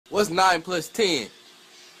What's 9 plus 10?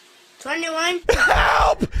 21.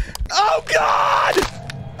 Help! Oh God!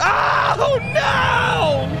 Oh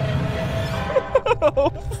no! Oh,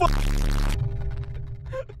 fuck.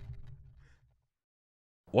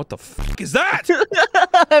 What the fuck is that?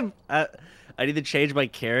 I need to change my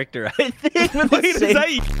character, I think. Wait, is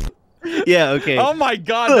that you? Yeah, okay. Oh my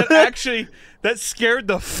God, that scared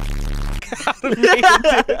the fuck out of me,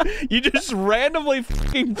 dude. You just randomly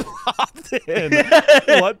fucking popped in.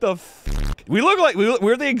 What the fuck? We look like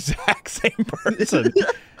we're the exact same person.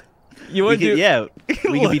 You want to do? Yeah,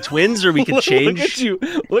 we can be twins, or we can change.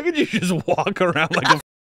 Look at you just walk around like a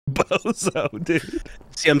bozo, dude.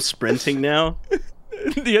 See, I'm sprinting now.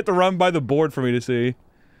 You have to run by the board for me to see.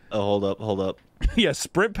 Oh, hold up. Yeah,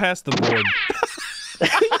 sprint past the board.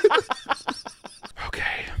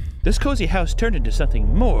 Okay. This cozy house turned into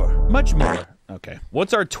something much more. Okay.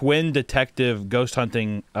 What's our twin detective ghost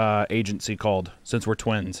hunting agency called, since we're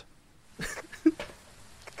twins?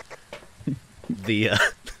 The,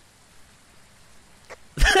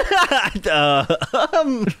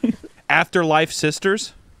 Afterlife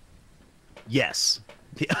Sisters? Yes.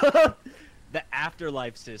 The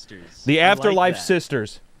Afterlife Sisters. The Afterlife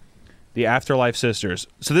Sisters. The Afterlife Sisters.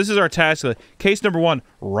 So this is our task. Case number 1,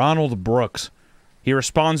 Ronald Brooks. He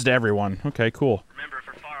responds to everyone. Okay, cool. Remember, if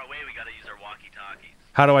we're far away, we gotta use our walkie-talkies.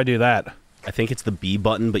 How do I do that? I think it's the B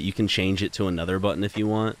button, but you can change it to another button if you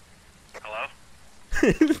want. Hello?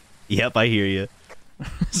 Yep, I hear you.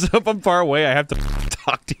 So if I'm far away, I have to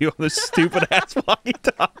talk to you on this stupid-ass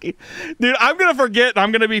walkie-talkie. Dude, I'm gonna forget, and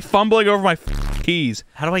I'm gonna be fumbling over my keys.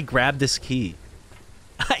 How do I grab this key?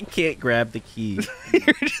 I can't grab the key.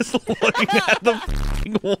 You're just looking at the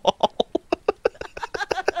fucking wall.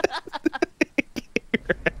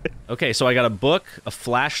 Okay, so I got a book, a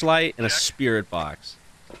flashlight, and a spirit box.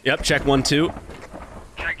 Yep, check 1, 2.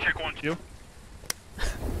 Check 1, 2.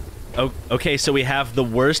 Oh, okay, so we have the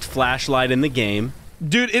worst flashlight in the game.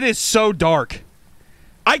 Dude, it is so dark.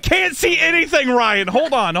 I can't see anything, Ryan.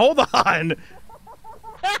 Hold on.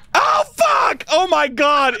 Oh fuck! Oh my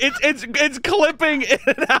God! It's clipping in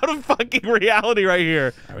and out of fucking reality right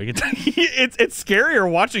here. It's scarier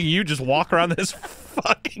watching you just walk around this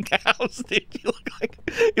fucking house, dude. You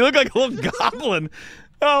look like a little goblin.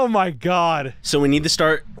 Oh my God! So we need to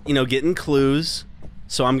start, you know, getting clues.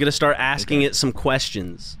 So I'm gonna start asking it some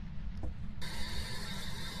questions.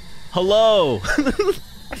 Hello.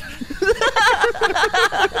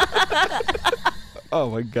 Oh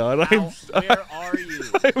my God! Where are you?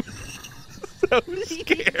 I'm so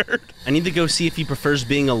scared. I need to go see if he prefers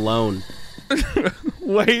being alone.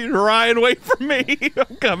 Wait, Ryan, wait for me.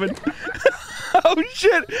 I'm coming. Oh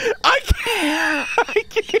shit! I can't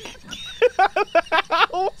get out of the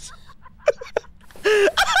house.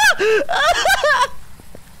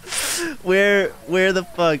 Where the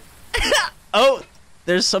fuck? Oh,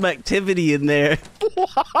 there's some activity in there.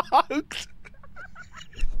 What?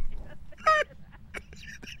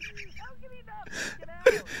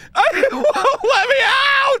 I won't let me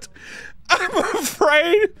out!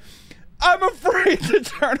 I'm afraid to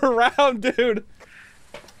turn around, dude.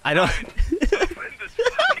 I don't.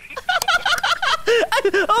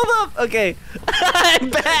 Hold up. Okay. I'm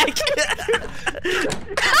back.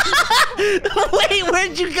 Wait,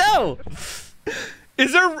 where'd you go?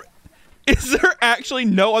 Is there actually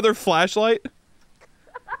no other flashlight?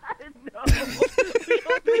 No. We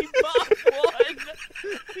only bought one.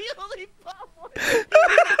 We only bought one.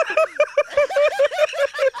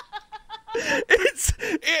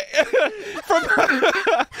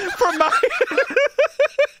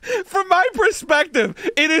 From my perspective,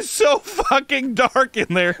 it is so fucking dark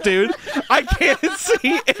in there, dude. I can't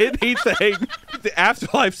see anything. The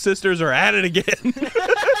Afterlife Sisters are at it again.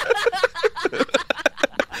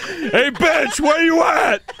 Hey, bitch, where you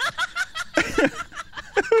at?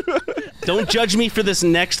 Don't judge me for this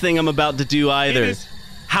next thing I'm about to do either.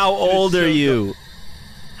 How old are you?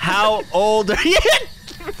 How old are you?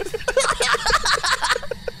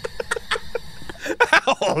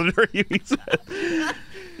 How old are you? He said.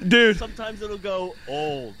 Dude. Sometimes it'll go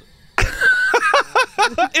old.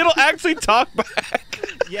 It'll actually talk back.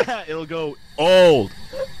 Yeah, it'll go old.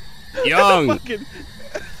 Young.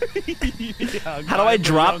 How do I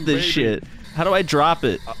drop this shit? How do I drop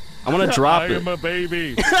it? I want to drop it. I am a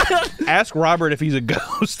baby. Ask Robert if he's a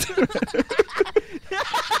ghost.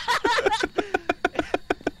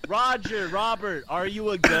 Robert, are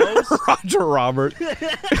you a ghost? Robert.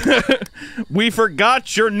 We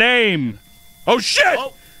forgot your name. Oh shit!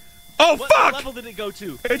 Oh what fuck! What level did it go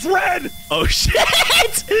to? It's red! Oh shit!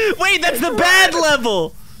 Wait, that's the bad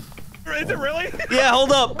level! Is it really? Yeah,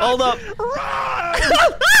 hold up. Run!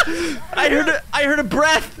 I heard a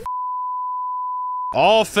breath!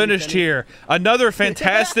 All finished here. Another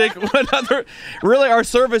fantastic. Really, our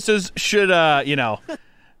services should, you know.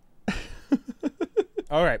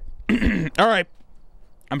 All right. All right.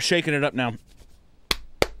 I'm shaking it up now.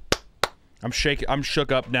 I'm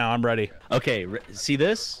shook up now. I'm ready. Okay, see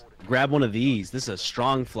this? Grab one of these. This is a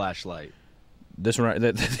strong flashlight. This one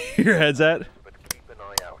right your head's at?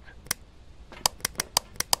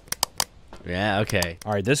 Yeah, okay.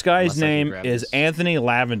 All right, this guy's name is Anthony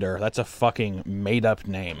Lavender. That's a fucking made-up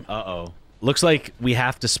name. Uh-oh. Looks like we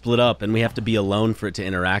have to split up, and we have to be alone for it to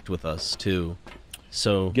interact with us, too.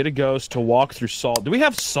 So... Get a ghost to walk through salt. Do we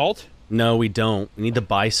have salt? No, we don't. We need to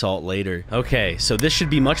buy salt later. Okay, so this should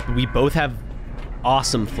be much... We both have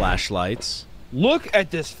awesome flashlights. Look at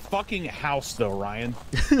this fucking house, though, Ryan.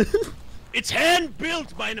 It's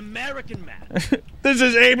hand-built by an American man. This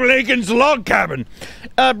is Abe Lincoln's log cabin.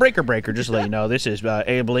 Breaker, just to let you know, this is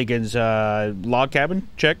Abe Lincoln's log cabin.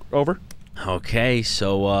 Check, over. Okay,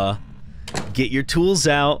 so, get your tools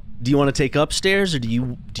out. Do you want to take upstairs, or do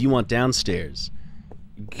you want downstairs?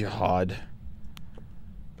 God.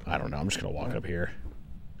 I don't know, I'm just gonna walk up here.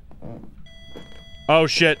 Oh,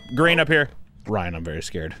 shit, green up here. Ryan, I'm very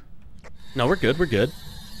scared. No, we're good, we're good.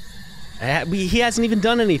 He hasn't even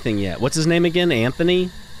done anything yet. What's his name again?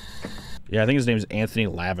 Anthony? Yeah, I think his name is Anthony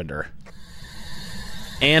Lavender.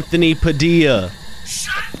 Anthony Padilla.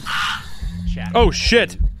 Shut up! Oh,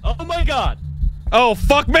 shit! Oh my god! Oh,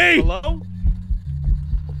 fuck me! Hello?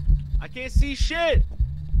 I can't see shit!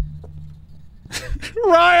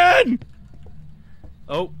 Ryan!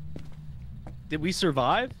 Oh. Did we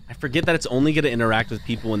survive? I forget that it's only going to interact with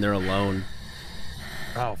people when they're alone.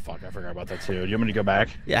 Oh, fuck, I forgot about that, too. Do you want me to go back?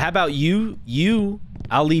 Yeah, how about you,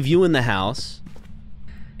 I'll leave you in the house.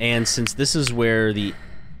 And since this is where this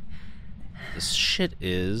shit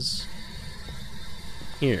is...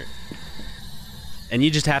 Here. And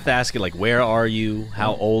you just have to ask it, like, where are you?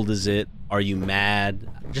 How old is it? Are you mad?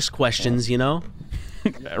 Just questions, you know?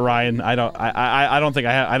 Ryan, I don't think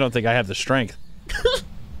I have the strength.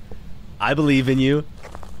 I believe in you.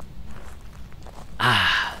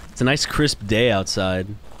 Ah, it's a nice crisp day outside.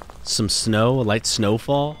 Some snow, a light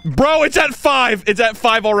snowfall. Bro, it's at 5! It's at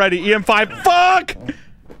 5 already. EM5. Fuck!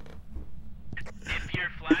 If your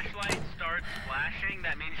flashlight starts flashing,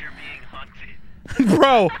 that means you're being hunted.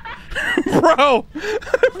 Bro. Bro.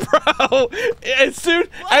 Bro. As soon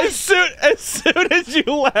as you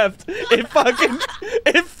left, it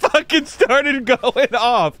fucking started going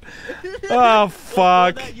off. Oh,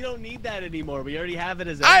 fuck. You don't need that anymore. We already have it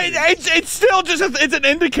as it's still just it's an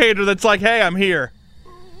indicator that's like, hey, I'm here.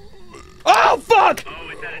 Oh, fuck! Oh,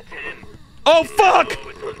 it's at a 10. Oh, fuck! Oh,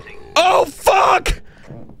 it's hunting. Oh, fuck!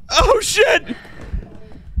 Oh, shit!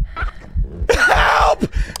 Help!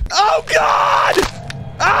 Oh, God!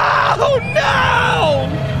 Oh, no!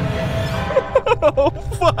 Oh,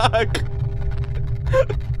 fuck!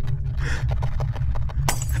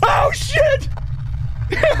 Oh, shit!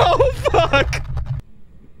 Oh, fuck!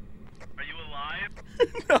 Are you alive?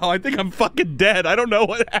 No, I think I'm fucking dead. I don't know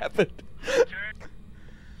what happened.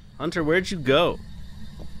 Hunter, where'd you go?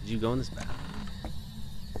 Did you go in this bathroom?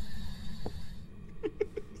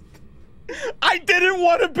 I didn't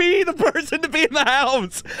want to be the person to be in the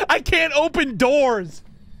house. I can't open doors.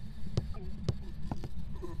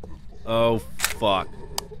 Oh, fuck.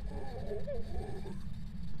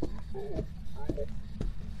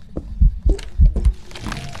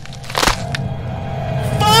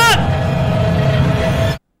 Fuck!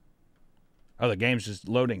 Oh, the game's just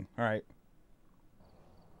loading. All right.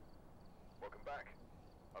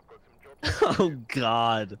 Oh,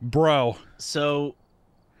 God. Bro. So...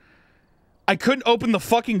 I couldn't open the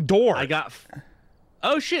fucking door. I got...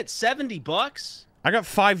 Oh, shit, $70? I got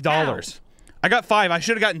 $5. Ow. I got 5. I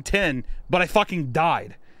should have gotten 10, but I fucking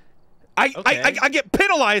died. I get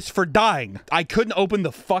penalized for dying. I couldn't open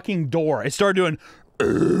the fucking door. It started doing...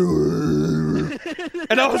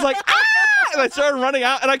 and I was like, ah! And I started running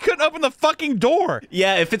out, and I couldn't open the fucking door.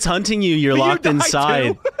 Yeah, if it's hunting you, you're locked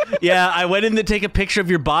inside. Yeah, I went in to take a picture of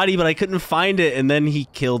your body, but I couldn't find it, and then he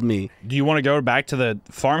killed me. Do you want to go back to the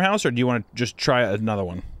farmhouse, or do you want to just try another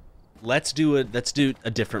one? Let's do a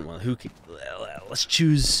different one. Let's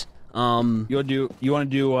choose. You want to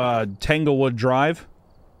do Tanglewood Drive?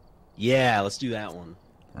 Yeah, let's do that one.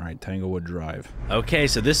 All right, Tanglewood Drive. Okay,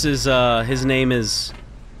 so this is his name is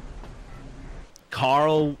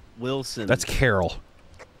Carl Wilson. That's Carol.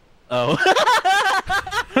 Oh.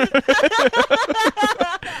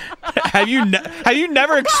 Have you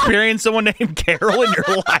never experienced someone named Carol in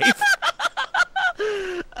your life?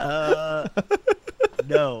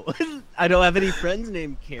 No. I don't have any friends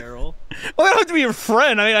named Carol. Well, they don't have to be your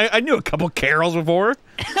friend. I mean, I knew a couple Carols before.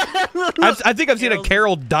 I think I've seen a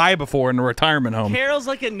Carol die before in a retirement home. Carol's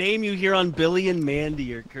like a name you hear on Billy and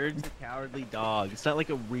Mandy or Courage the Cowardly Dog. It's not like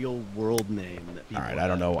a real world name that people. All right, I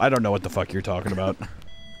don't know. I don't know what the fuck you're talking about.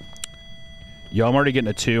 Yo, I'm already getting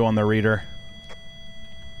a 2 on the reader.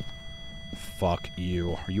 Fuck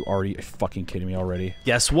you. Are you already fucking kidding me already?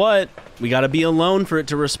 Guess what? We gotta be alone for it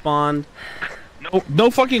to respond. No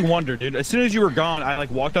fucking wonder, dude. As soon as you were gone, I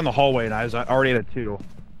like walked down the hallway and I was already at a 2.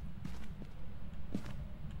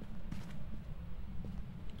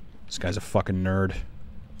 This guy's a fucking nerd. Who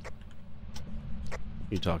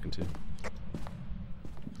you talking to?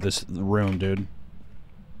 This room, dude.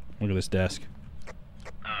 Look at this desk.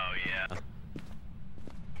 Oh, yeah.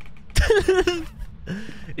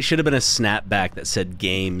 It should have been a snapback that said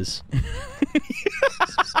games.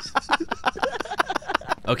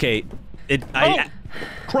 Okay.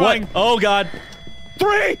 Crying. What? Oh, God.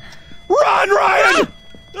 3! Run, Ryan!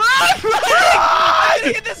 Run!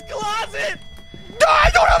 In this closet!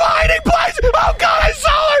 I don't have a hiding place! Oh god, I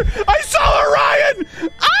saw her! I saw her, Ryan!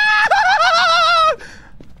 Ah!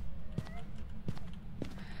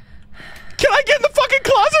 Can I get in the fucking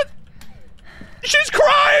closet? She's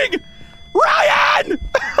crying! Ryan!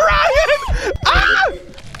 Ryan! Ah!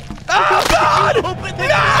 Oh god! Open the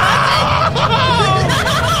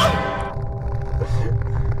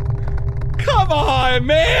No! Come on,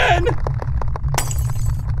 man!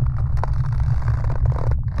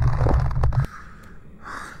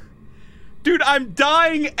 Dude, I'm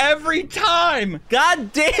dying every time!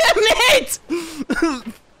 God damn it!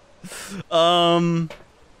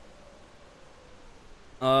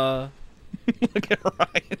 Look at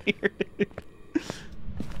Ryan here, dude.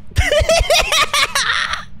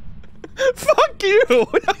 Fuck you!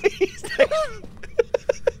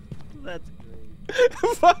 That's great.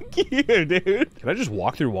 Fuck you, dude. Can I just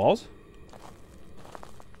walk through walls?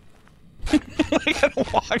 I gotta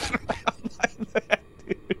walk around like that,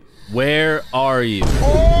 dude. Where are you?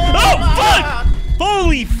 Oh, fuck!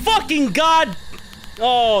 Holy fucking God!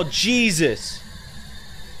 Oh, Jesus.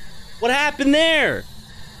 What happened there?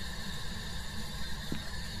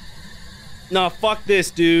 No, fuck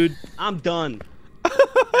this, dude. I'm done.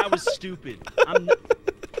 That was stupid.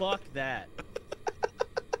 Fuck that.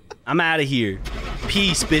 I'm out of here.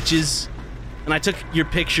 Peace, bitches. And I took your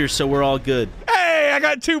picture, so we're all good. Hey, I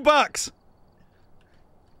got $2.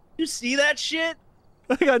 You see that shit?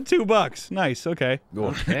 I got $2. Nice. Okay. Go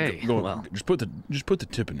on. Okay, Go on. well. Just put the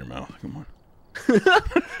tip in your mouth. Come on.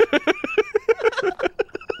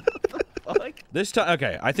 Fuck. This time,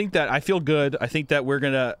 okay. I think that I feel good. I think that we're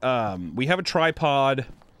gonna. We have a tripod.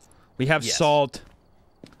 We have salt.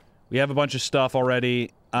 We have a bunch of stuff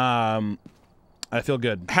already. I feel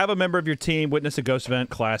good. Have a member of your team witness a ghost event.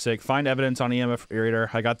 Classic. Find evidence on EMF reader.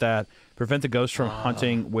 I got that. Prevent the ghost from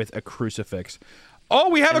hunting with a crucifix. Oh,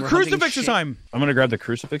 we have a crucifix this time. I'm gonna grab the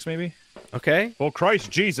crucifix, maybe. Okay. Oh Christ,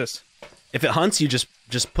 Jesus! If it hunts you, just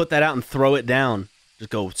put that out and throw it down. Just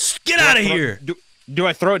go, get out of here! Do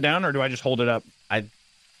I throw it down or do I just hold it up? I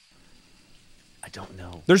don't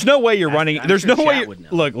know. There's no way you're running. I'm There's sure no way. chat would know.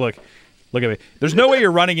 Look at me. There's no way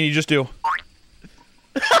you're running and you just do.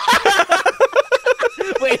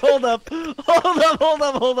 Wait, hold up.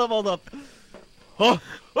 Hold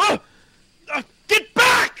up. Get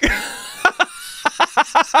back!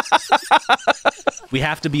 We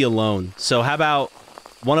have to be alone. So how about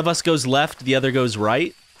one of us goes left, the other goes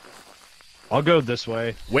right? I'll go this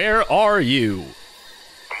way. Where are you? I'm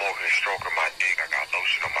over here stroking my dick. I got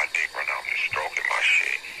lotion on my dick right now. I'm just stroking my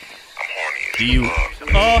shit. I'm horny as Do you-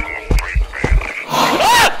 fuck. I'm a freak, man.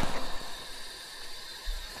 Like,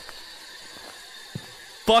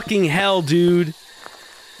 Fucking hell, dude.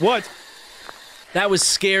 What? That was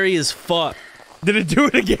scary as fuck. Did it do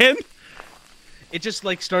it again? It just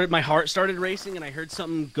like my heart started racing and I heard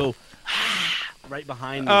something go right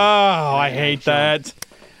behind me. Oh, I hate that.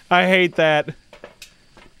 I hate that.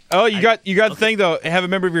 Oh, you got the thing though. Have a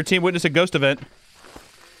member of your team witness a ghost event.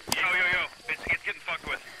 Yo. It's getting fucked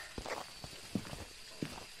with.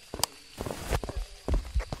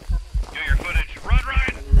 Do your footage. Run,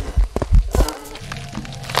 Ryan!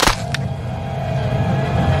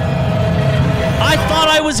 I thought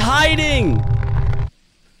I was hiding!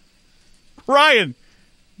 Ryan,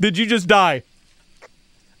 did you just die?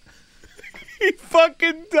 He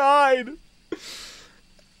fucking died.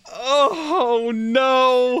 Oh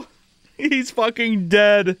no. He's fucking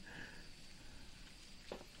dead.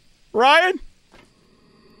 Ryan?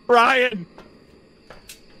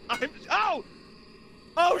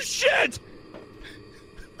 Oh shit!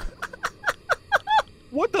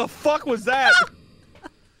 What the fuck was that?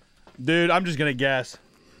 Dude, I'm just gonna guess.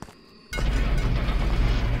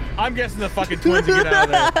 I'm guessing the fucking twins to get out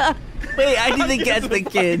of there. Wait, I didn't guess the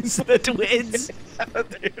kids. The twins.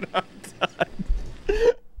 Dude, I'm done.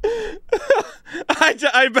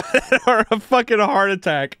 I bet are a fucking heart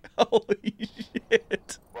attack. Holy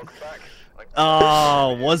shit.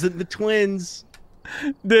 Oh, wasn't the twins.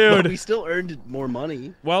 Dude. But we still earned more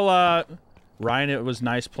money. Well, Ryan, it was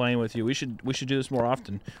nice playing with you. We should do this more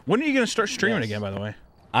often. When are you gonna start streaming again, by the way?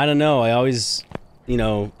 I don't know. I always, you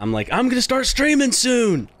know, I'm like, I'm gonna start streaming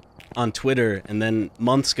soon on Twitter, and then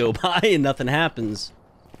months go by and nothing happens.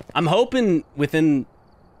 I'm hoping within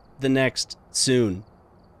the next soon.